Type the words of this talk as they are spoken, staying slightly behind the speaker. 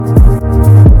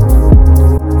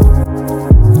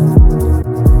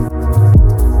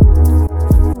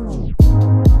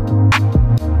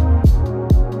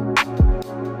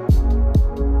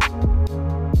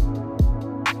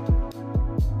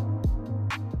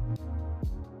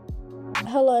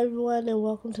Hello, everyone, and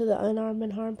welcome to the Unarmed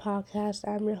and Harm podcast.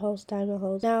 I'm your host, Diamond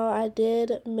Host. Now, I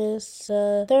did miss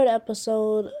the third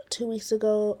episode 2 weeks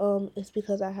ago. It's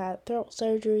because I had throat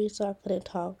surgery, so I couldn't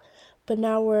talk. But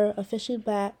now we're officially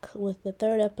back with the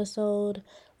third episode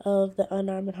of the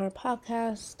Unarmed and Harm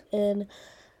podcast. And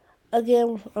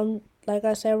again, like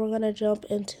I said, we're going to jump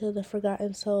into the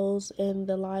forgotten souls and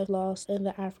the lives lost in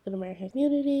the African American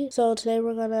community. So today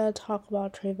we're going to talk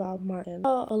about Trayvon Martin.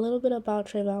 A little bit about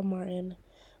Trayvon Martin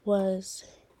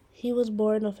he was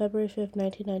born on February 5th,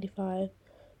 1995,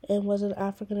 and was an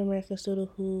African American student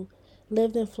who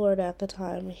lived in Florida at the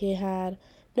time. He had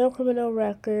no criminal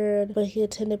record, but he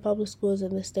attended public schools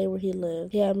in the state where he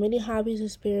lived. He had many hobbies and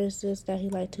experiences that he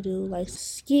liked to do, like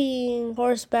skiing,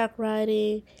 horseback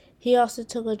riding. He also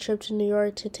took a trip to New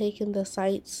York to take in the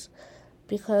sights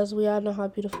because we all know how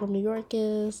beautiful New York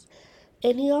is.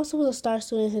 And he also was a star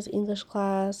student in his English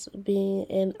class, being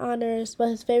in honors, but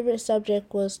his favorite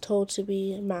subject was told to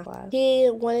be math class. He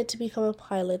wanted to become a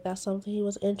pilot. That's something he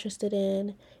was interested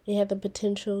in. He had the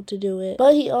potential to do it.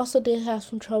 But he also did have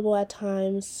some trouble at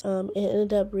times. It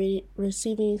ended up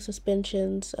receiving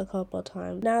suspensions a couple of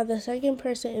times. Now, the second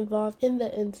person involved in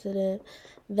the incident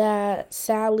that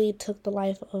sadly took the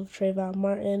life of Trayvon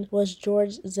Martin was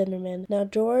George Zimmerman. Now,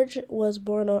 George was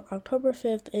born on October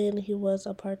 5th, and he was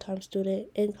a part-time student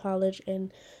in college,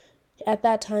 and at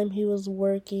that time he was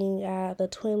working at the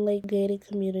Twin Lake Gated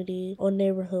Community on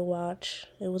Neighborhood Watch.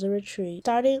 It was a retreat.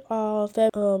 Starting off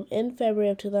in February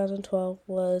of 2012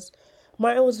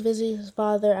 Martin was visiting his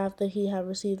father after he had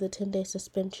received a 10-day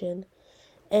suspension,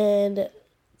 and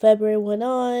February went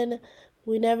on.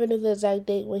 We never knew the exact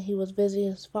date when he was visiting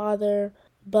his father,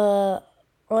 but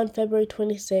on February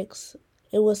 26th,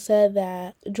 it was said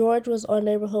that George was on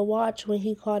Neighborhood Watch when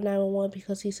he called 911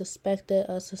 because he suspected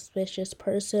a suspicious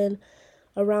person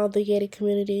around the gated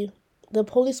community. The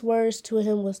police words to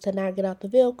him was to not get out the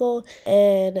vehicle,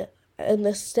 and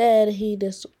instead he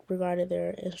disregarded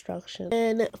their instructions.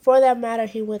 And for that matter,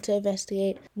 he went to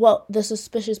investigate the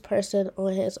suspicious person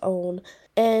on his own.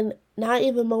 And not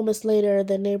even moments later,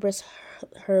 the neighbors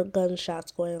heard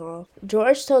gunshots going off.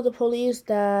 George told the police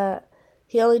that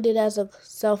he only did as a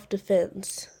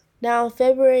self-defense. Now, on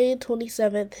February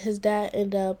 27th, his dad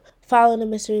ended up filing a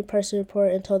missing person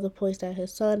report and told the police that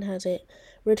his son hasn't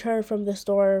returned from the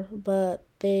store, but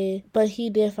he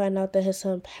did find out that his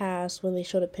son passed when they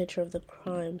showed a picture of the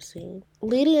crime scene.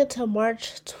 Leading into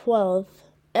March 12th,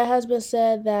 it has been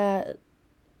said that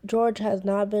George has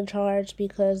not been charged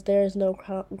because there is no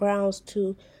grounds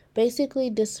to basically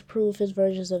disprove his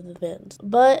versions of the events.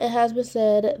 But it has been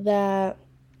said that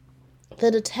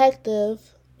the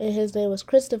detective, and his name was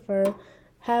Christopher,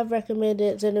 have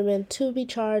recommended Zimmerman to be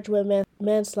charged with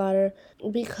manslaughter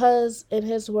because, in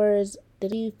his words,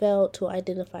 that he failed to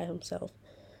identify himself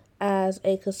as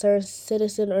a concerned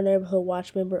citizen or neighborhood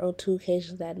watch member on 2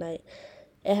 occasions that night.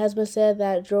 It has been said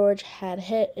that George had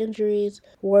head injuries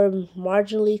were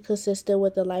marginally consistent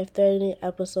with the life-threatening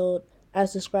episode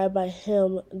as described by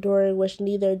him, during which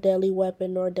neither deadly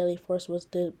weapon nor deadly force was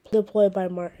deployed by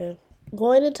Martin.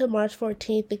 Going into March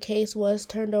 14th, the case was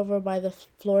turned over by the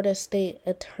Florida State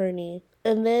Attorney.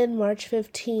 And then March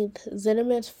 15th,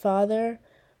 Zimmerman's father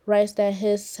writes that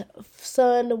his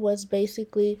son was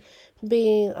basically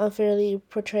being unfairly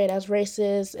portrayed as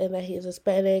racist and that he's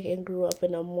Hispanic and grew up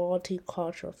in a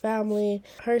multicultural family.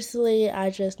 Personally, I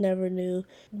just never knew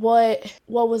what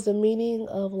was the meaning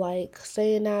of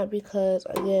saying that because,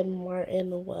 again,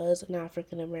 Martin was an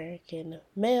African American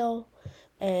male,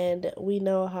 and we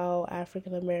know how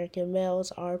African American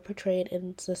males are portrayed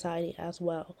in society as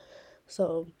well.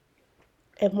 So,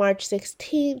 on March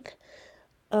 16th,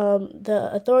 the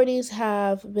authorities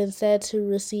have been said to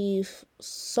receive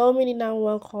so many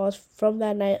 911 calls from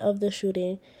that night of the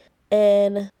shooting.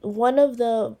 And one of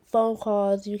the phone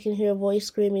calls, you can hear a voice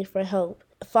screaming for help,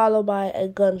 followed by a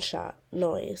gunshot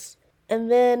noise.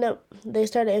 And then they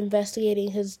started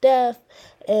investigating his death,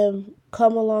 and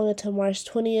come along until March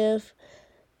 20th.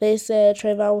 They said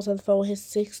Trayvon was on the phone with his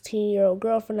 16-year-old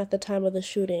girlfriend at the time of the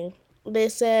shooting. They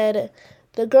said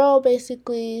the girl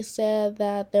basically said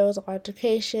that there was an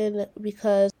altercation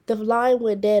because the line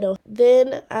went dead.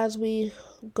 Then, as we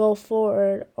go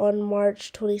forward, on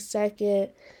March 22nd,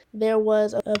 there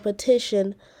was a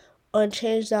petition on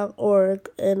change.org,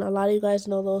 and a lot of you guys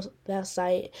know that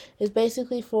site. It's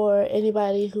basically for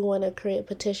anybody who want to create a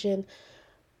petition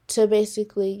to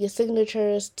basically get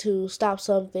signatures to stop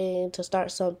something, to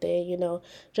start something,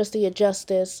 just to get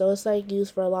justice. So it's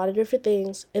used for a lot of different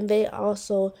things. And they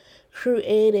also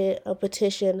created a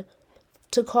petition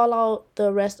to call out the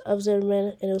arrest of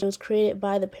Zimmerman, and it was created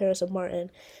by the parents of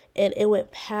Martin. and it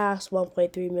went past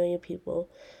 1.3 million people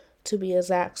to be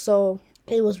exact. So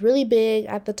it was really big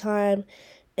at the time.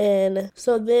 And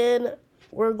so then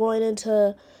we're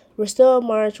still in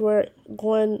March, we're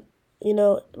going,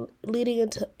 leading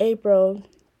into April.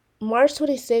 March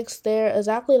 26th, there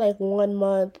exactly like 1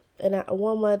 month to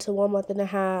 1 month and a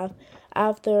half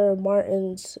after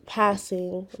Martin's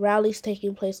passing, rallies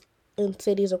taking place in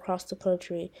cities across the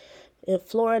country. In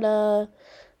Florida,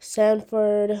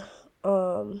 Sanford,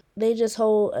 they just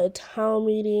hold a town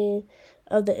meeting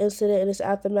of the incident and its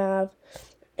aftermath,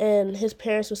 and his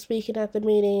parents were speaking at the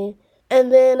meeting.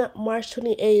 And then March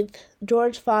 28th,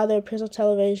 George's father appears on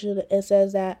television and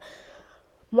says that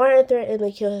Martin threatened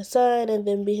to kill his son and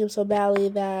then beat him so badly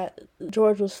that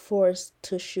George was forced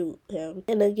to shoot him.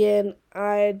 And again,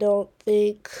 I don't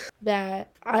think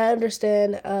that I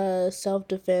understand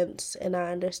self-defense, and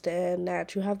I understand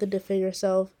that you have to defend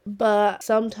yourself, but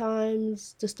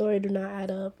sometimes the story do not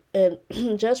add up. And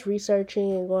just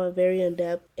researching and going very in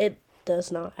depth, it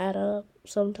does not add up.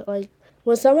 Sometimes, like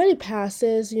when somebody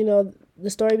passes, the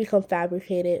story becomes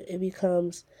fabricated. It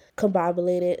becomes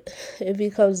combobulated. It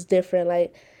becomes different,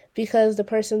 like, because the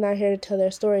person's not here to tell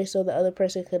their story, so the other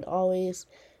person could always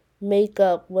make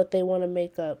up what they want to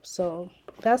make up. So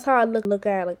that's how I look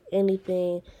at like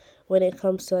anything when it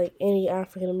comes to like any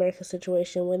African American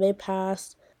situation. When they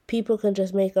pass, people can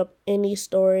just make up any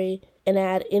story and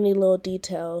add any little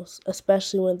details,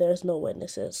 especially when there's no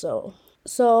witnesses.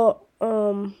 So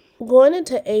going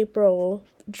into April,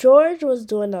 George was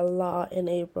doing a lot in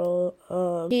April.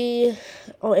 He,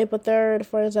 on April 3rd,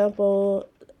 for example,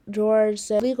 George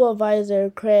said legal advisor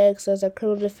Craig says a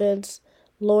criminal defense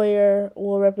lawyer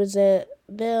will represent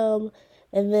them.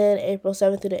 And then April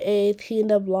 7th through the 8th, he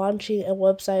ended up launching a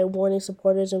website warning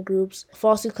supporters and groups,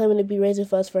 falsely claiming to be raising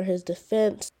funds for his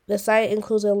defense. The site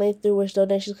includes a link through which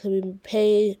donations can be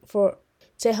paid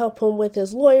to help him with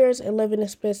his lawyers and living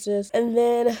expenses. And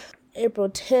then April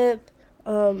 10th,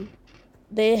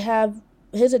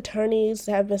 his attorneys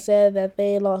have been said that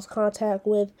they lost contact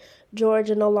with George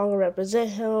and no longer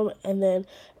represent him. And then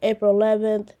April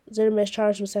 11th, Zimmerman is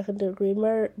charged with second-degree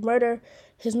murder.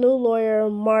 His new lawyer,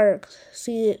 Mark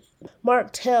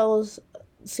tells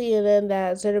CNN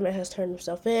that Zimmerman has turned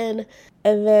himself in.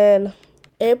 And then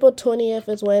April 20th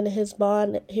is when his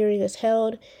bond hearing is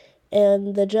held,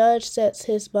 and the judge sets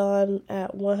his bond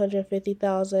at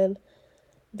 $150,000.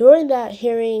 During that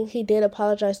hearing, he did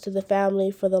apologize to the family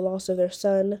for the loss of their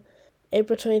son.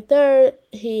 April 23rd,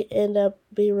 he ended up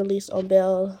being released on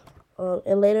bail.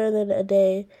 And later in the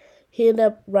day, he ended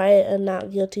up writing a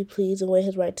not guilty pleas and waived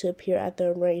his right to appear at the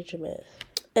arraignment.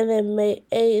 And then May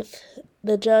 8th,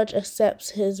 the judge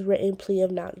accepts his written plea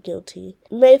of not guilty.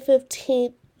 May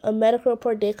 15th, a medical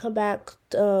report did come back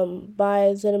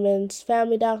by Zimmerman's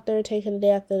family doctor taken the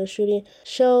day after the shooting,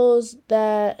 shows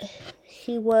that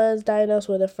he was diagnosed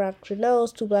with a fractured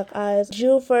nose, 2 black eyes.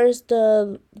 June 1st,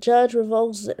 the judge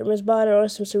revokes Zimmerman's bond and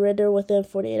orders him to surrender within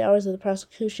 48 hours. Of the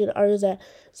prosecution argues that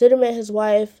Zimmerman and his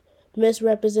wife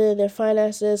misrepresented their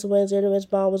finances when Zimmerman's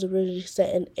bond was originally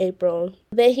set in April.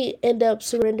 Then he ended up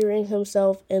surrendering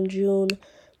himself in June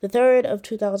the 3rd of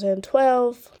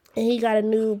 2012, and he got a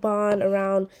new bond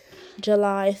around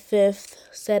July 5th,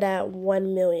 set at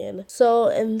 $1 million. So,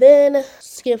 and then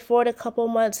skip forward a couple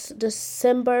months,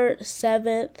 December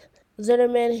 7th,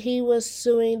 Zimmerman, he was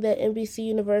suing the NBC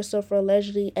Universal for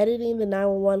allegedly editing the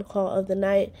 911 call of the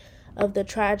night of the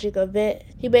tragic event.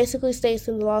 He basically states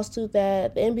in the lawsuit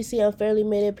that the NBC unfairly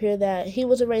made it appear that he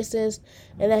was a racist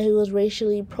and that he was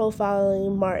racially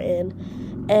profiling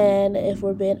Martin. And if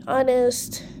we're being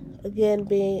honest, again,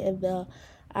 being in the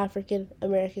African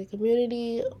American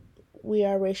community, we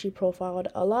are racially profiled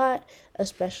a lot,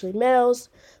 especially males.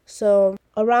 So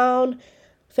around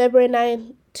February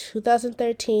 9th,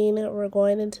 2013, we're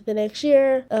going into the next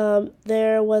year,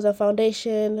 there was a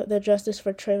foundation, the Justice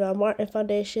for Trayvon Martin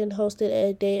Foundation, hosted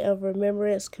a Day of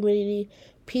Remembrance community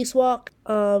peace walk,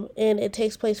 and it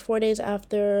takes place 4 days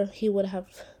after he would have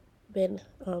been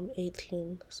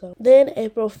 18. So then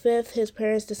April 5th, his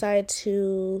parents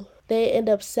they end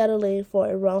up settling for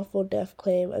a wrongful death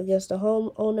claim against the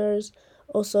homeowners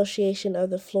association of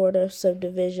the Florida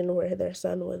subdivision where their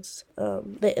son was,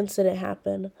 the incident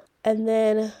happened. And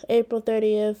then April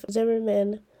 30th,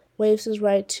 Zimmerman waives his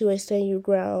right to a stand your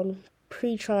ground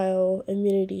pretrial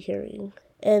immunity hearing.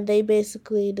 And they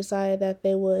basically decided that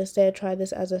they would instead try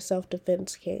this as a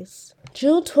self-defense case.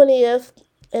 June 20th,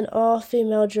 an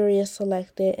all-female jury is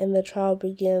selected and the trial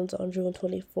begins on June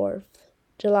 24th.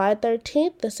 July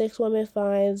 13th, the 6 women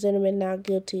find Zimmerman not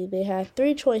guilty. They had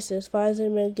 3 choices: find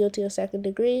Zimmerman guilty of second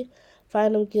degree,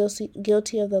 find him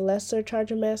guilty of the lesser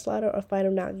charge of manslaughter, or find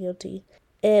him not guilty.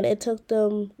 and it took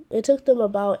them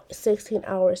about 16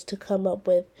 hours to come up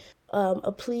with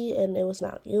a plea, and it was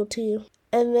not guilty.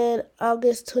 And then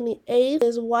August 28th,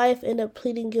 his wife ended up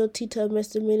pleading guilty to a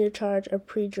misdemeanor charge of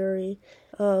perjury,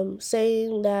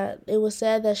 saying that it was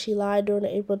said that she lied during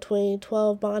the April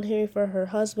 2012 bond hearing for her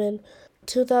husband.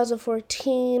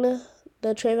 2014,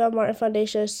 the Trayvon Martin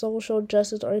Foundation, a social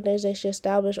justice organization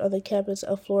established on the campus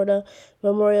of Florida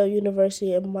Memorial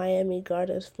University in Miami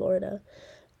Gardens, Florida.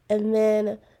 And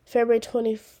then February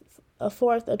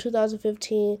 24th of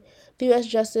 2015, the U.S.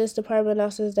 Justice Department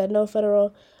announces that no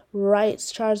federal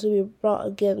rights charges will be brought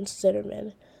against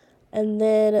Zimmerman. And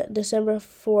then December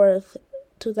 4th,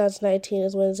 2019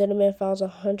 is when Zimmerman files a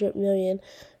 $100 million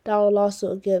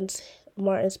lawsuit against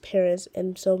Martin's parents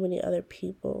and so many other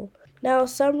people. Now,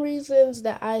 some reasons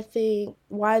that I think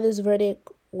why this verdict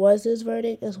was this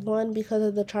verdict is, one, because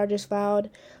of the charges filed.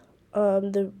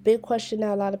 The big question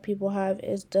that a lot of people have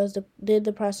is, did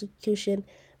the prosecution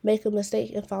make a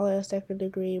mistake in filing a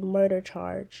second-degree murder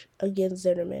charge against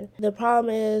Zimmerman? The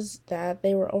problem is that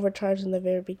they were overcharged in the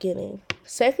very beginning.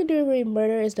 Second-degree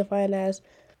murder is defined as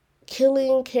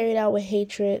killing carried out with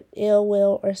hatred, ill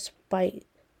will, or spite,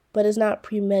 but it's not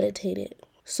premeditated.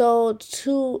 So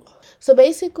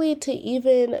basically, to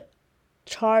even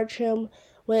charge him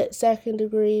with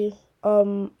second-degree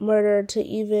murder, to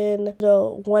even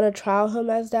want to trial him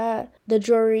as that, the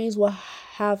juries will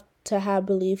have to have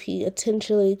belief he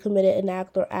intentionally committed an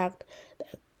act that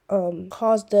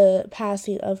caused the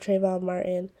passing of Trayvon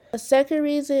Martin. The second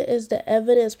reason is the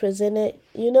evidence presented.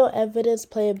 Evidence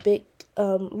play a big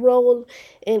role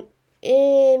in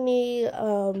any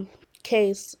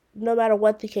case, no matter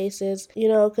what the case is.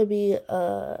 It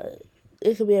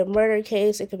could be a murder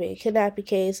case, it could be a kidnapping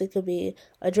case, it could be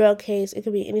a drug case, it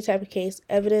could be any type of case.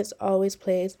 Evidence always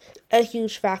plays a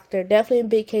huge factor. Definitely in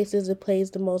big cases, it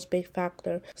plays the most big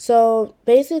factor. So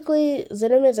basically,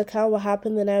 Zimmerman's account of what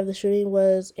happened the night of the shooting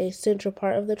was a central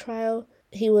part of the trial.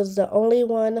 He's the only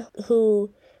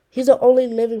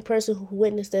living person who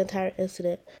witnessed the entire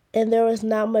incident. And there was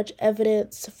not much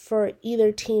evidence for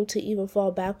either team to even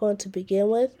fall back on to begin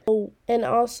with. And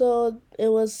also, it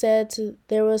was said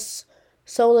there was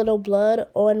so little blood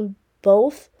on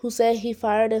both, who said he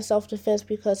fired in self-defense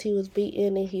because he was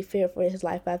beaten and he feared for his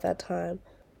life at that time.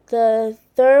 The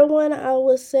third one, I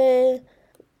would say,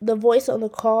 the voice on the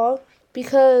call,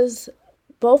 because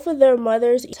both of their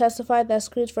mothers testified that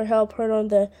screams for help heard on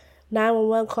the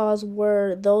 911 calls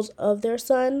were those of their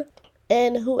son,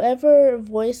 and whoever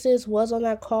voices was on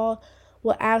that call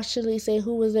will actually say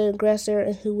who was the aggressor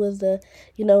and who was the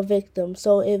victim.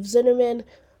 So if Zimmerman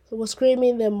was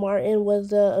screaming, then Martin was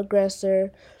the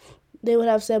aggressor. They would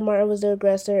have said Martin was the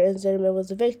aggressor and Zimmerman was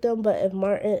the victim. But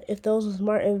if those was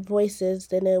Martin voices,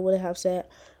 then they would have said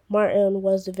Martin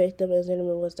was the victim and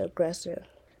Zimmerman was the aggressor.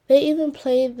 They even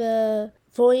played the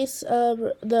voice of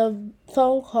the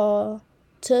phone call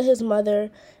to his mother,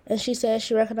 and she said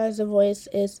she recognized the voice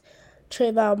is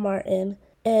Trayvon Martin.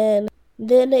 And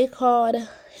then they called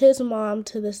his mom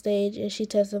to the stage, and she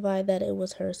testified that it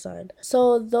was her son.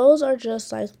 So those are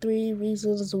just like 3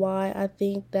 reasons why I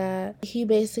think that he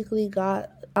basically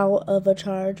got out of a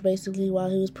charge basically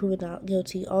while he was proven not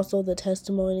guilty. Also, the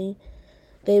testimony,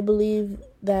 they believe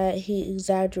that he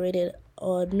exaggerated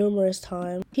numerous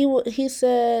times. He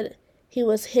said he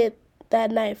was hit that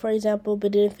night, for example,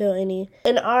 but didn't feel any.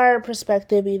 In our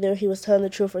perspective, either he was telling the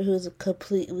truth or he was a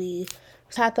completely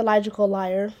pathological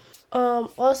liar.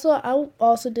 Also, I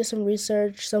also did some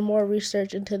more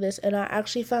research into this, and I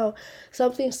actually found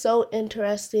something so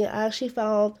interesting. I actually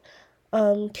found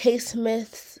case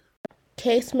myths,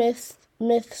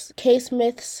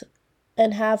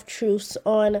 and half-truths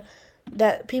on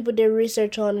that people did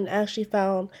research on, and actually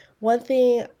found one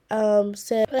thing.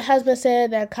 It has been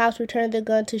said that cops returned the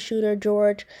gun to shooter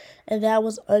George, and that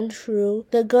was untrue.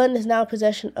 The gun is now in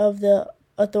possession of the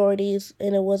authorities,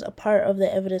 and it was a part of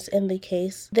the evidence in the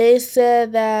case. They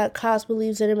said that cops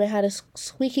believe Zimmerman had a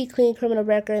squeaky clean criminal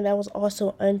record, and that was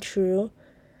also untrue.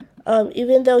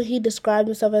 Even though he described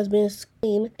himself as being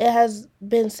clean, it has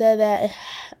been said that it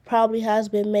probably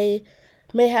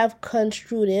may have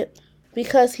construed it,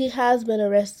 because he has been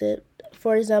arrested.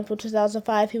 For example,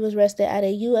 2005, he was arrested at a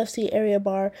UFC area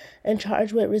bar and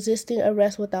charged with resisting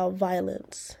arrest without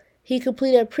violence. He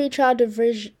completed a pre-trial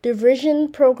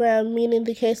diversion program, meaning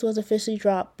the case was officially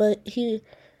dropped, but he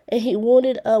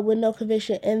wounded up with no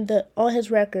conviction on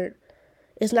his record.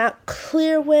 It's not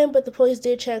clear when, but the police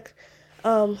did check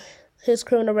his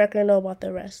criminal record and know about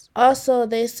the arrest. Also,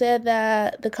 they said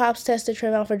that the cops tested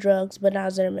Trayvon for drugs, but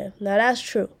not Zimmerman. Now, that's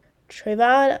true.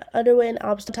 Trayvon underwent an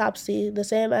autopsy, the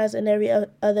same as in every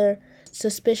other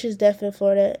suspicious death in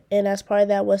Florida, and as part of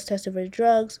that was tested for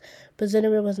drugs, but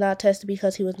Zimmerman was not tested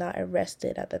because he was not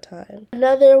arrested at the time.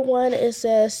 Another one, it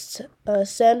says,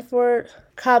 Sanford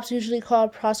cops usually call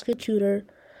prosecutor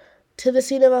to the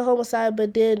scene of a homicide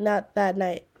but did not that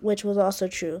night, which was also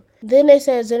true. Then they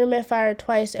said Zimmerman fired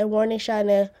twice a warning shot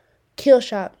and a kill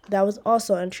shot. That was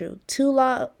also untrue. Two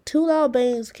loud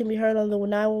bangs can be heard on the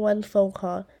 911 phone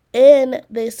call. And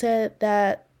they said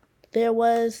that there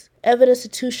was evidence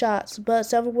of 2 shots, but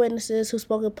several witnesses who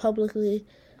spoke publicly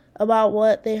about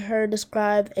what they heard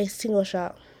described a single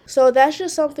shot. So that's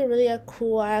just something really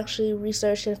cool I actually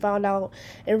researched and found out,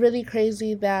 and really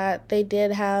crazy that they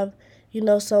did have,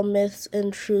 some myths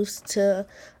and truths to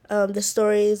the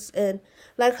stories. And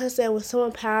like I said, when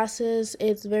someone passes,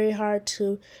 it's very hard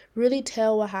to really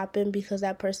tell what happened because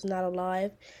that person's not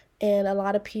alive. And a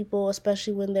lot of people,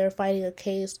 especially when they're fighting a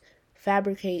case,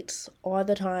 fabricates all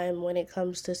the time when it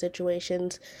comes to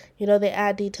situations. They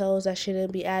add details that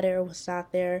shouldn't be added or was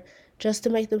not there just to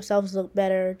make themselves look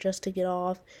better, just to get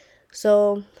off.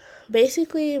 So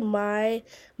basically my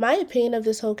opinion of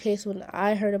this whole case, when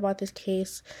I heard about this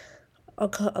case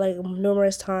like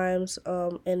numerous times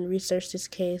and researched this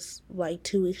case like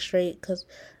 2 weeks straight, because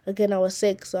again I was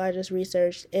sick, so I just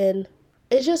researched, and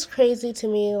it's just crazy to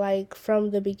me, like from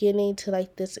the beginning to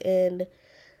like this end.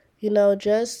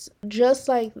 Just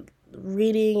like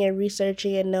reading and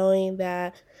researching and knowing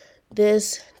that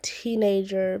this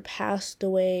teenager passed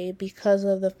away because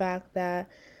of the fact that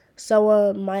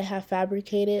someone might have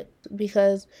fabricated,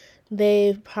 because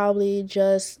they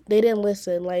didn't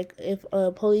listen. Like, if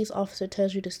a police officer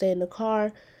tells you to stay in the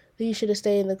car, then you should have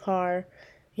stayed in the car.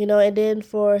 And then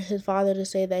for his father to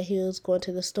say that he was going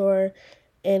to the store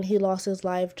and he lost his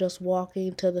life just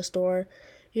walking to the store.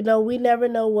 We never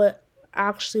know what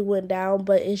actually went down,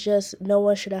 but it's just no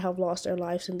one should have lost their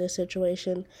lives in this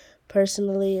situation.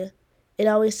 Personally, it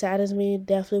always saddens me,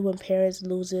 definitely, when parents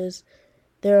loses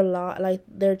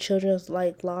their children's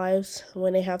lives,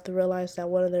 when they have to realize that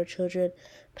one of their children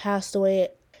passed away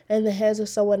in the hands of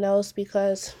someone else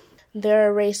because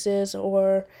they're racist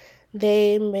or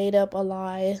they made up a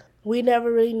lie. We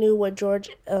never really knew what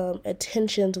George's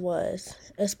intentions was,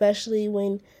 especially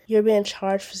when you're being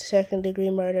charged for second-degree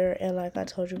murder, and like I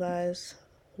told you guys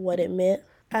what it meant.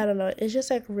 I don't know. It's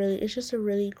just it's just a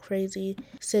really crazy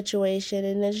situation,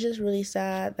 and it's just really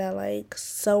sad that like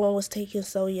someone was taken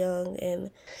so young,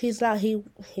 and he's not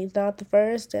the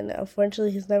first, and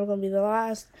unfortunately he's never gonna be the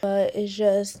last. But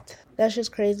that's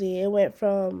just crazy. It went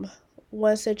from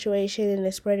one situation and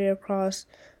it spread it across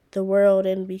the world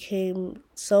and became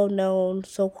so known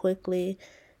so quickly,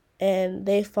 and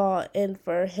they fought, and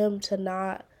for him to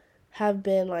not have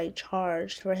been like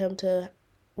charged, for him to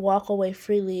walk away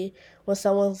freely when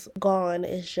someone's gone,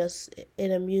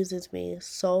 it amuses me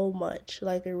so much.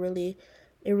 Like, it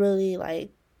really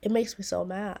like, it makes me so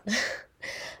mad.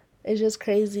 It's just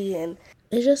crazy, and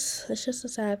it's just a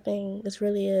sad thing. It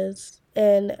really is.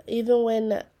 And even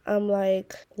when I'm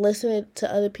like listening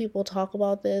to other people talk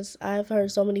about this, I've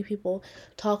heard so many people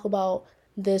talk about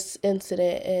this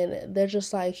incident, and they're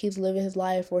just like, he's living his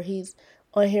life where he's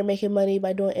on here making money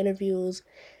by doing interviews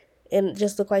and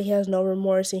just look like he has no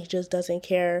remorse and he just doesn't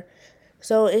care.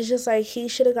 So it's just like, he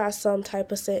should have got some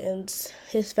type of sentence.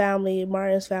 His family,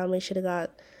 Martin's family, should have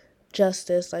got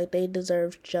justice. Like, they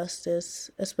deserve justice,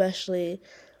 especially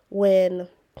when,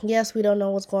 yes, we don't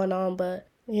know what's going on, but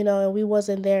and we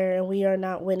wasn't there and we are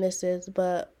not witnesses,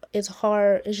 but it's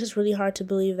just really hard to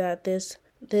believe that this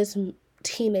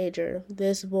teenager,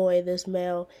 this boy, this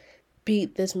male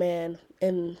beat this man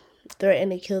and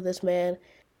threatened to kill this man.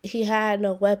 He had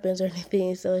no weapons or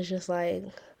anything, so it's just like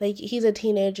he's a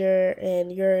teenager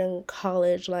and you're in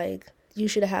college, like, you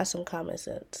should have had some common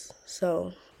sense.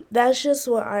 So that's just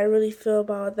what I really feel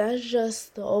about. That's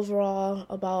just the overall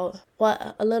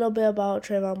a little bit about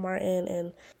Trayvon Martin,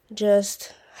 and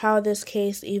just how this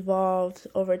case evolved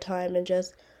over time, and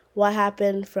just what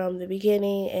happened from the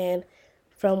beginning and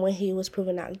from when he was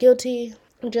proven not guilty.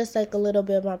 Just like a little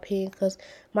bit of my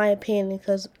opinion,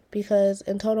 because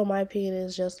in total my opinion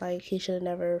is just like, it should have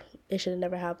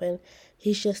never happened.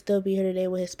 He should still be here today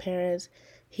with his parents.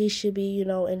 He should be,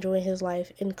 enjoying his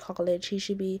life in college. He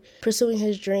should be pursuing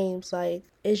his dreams. Like,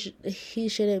 he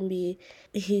shouldn't be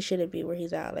where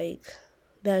he's at. Like,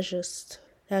 that's just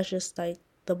like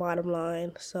the bottom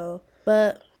line. So,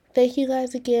 but thank you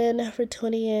guys again for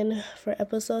tuning in for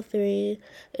episode 3.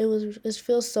 It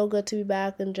feels so good to be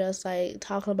back and just like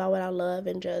talking about what I love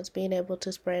and just being able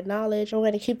to spread knowledge. I'm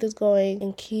going to keep this going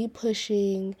and keep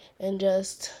pushing and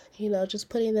just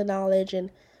putting the knowledge and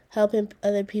helping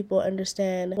other people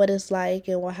understand what it's like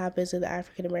and what happens in the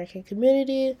African American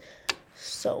community.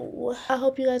 So I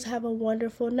hope you guys have a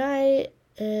wonderful night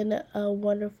and a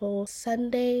wonderful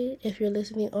Sunday if you're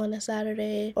listening on a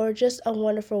Saturday, or just a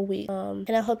wonderful week. And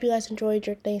I hope you guys enjoyed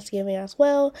your Thanksgiving as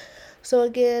well. So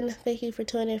again, thank you for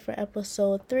tuning in for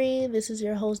episode 3. This is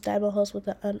your host, Diamond Host, with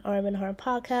the Unarmed and Harmed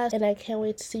podcast, and I can't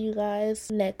wait to see you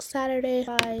guys next Saturday.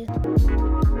 Bye.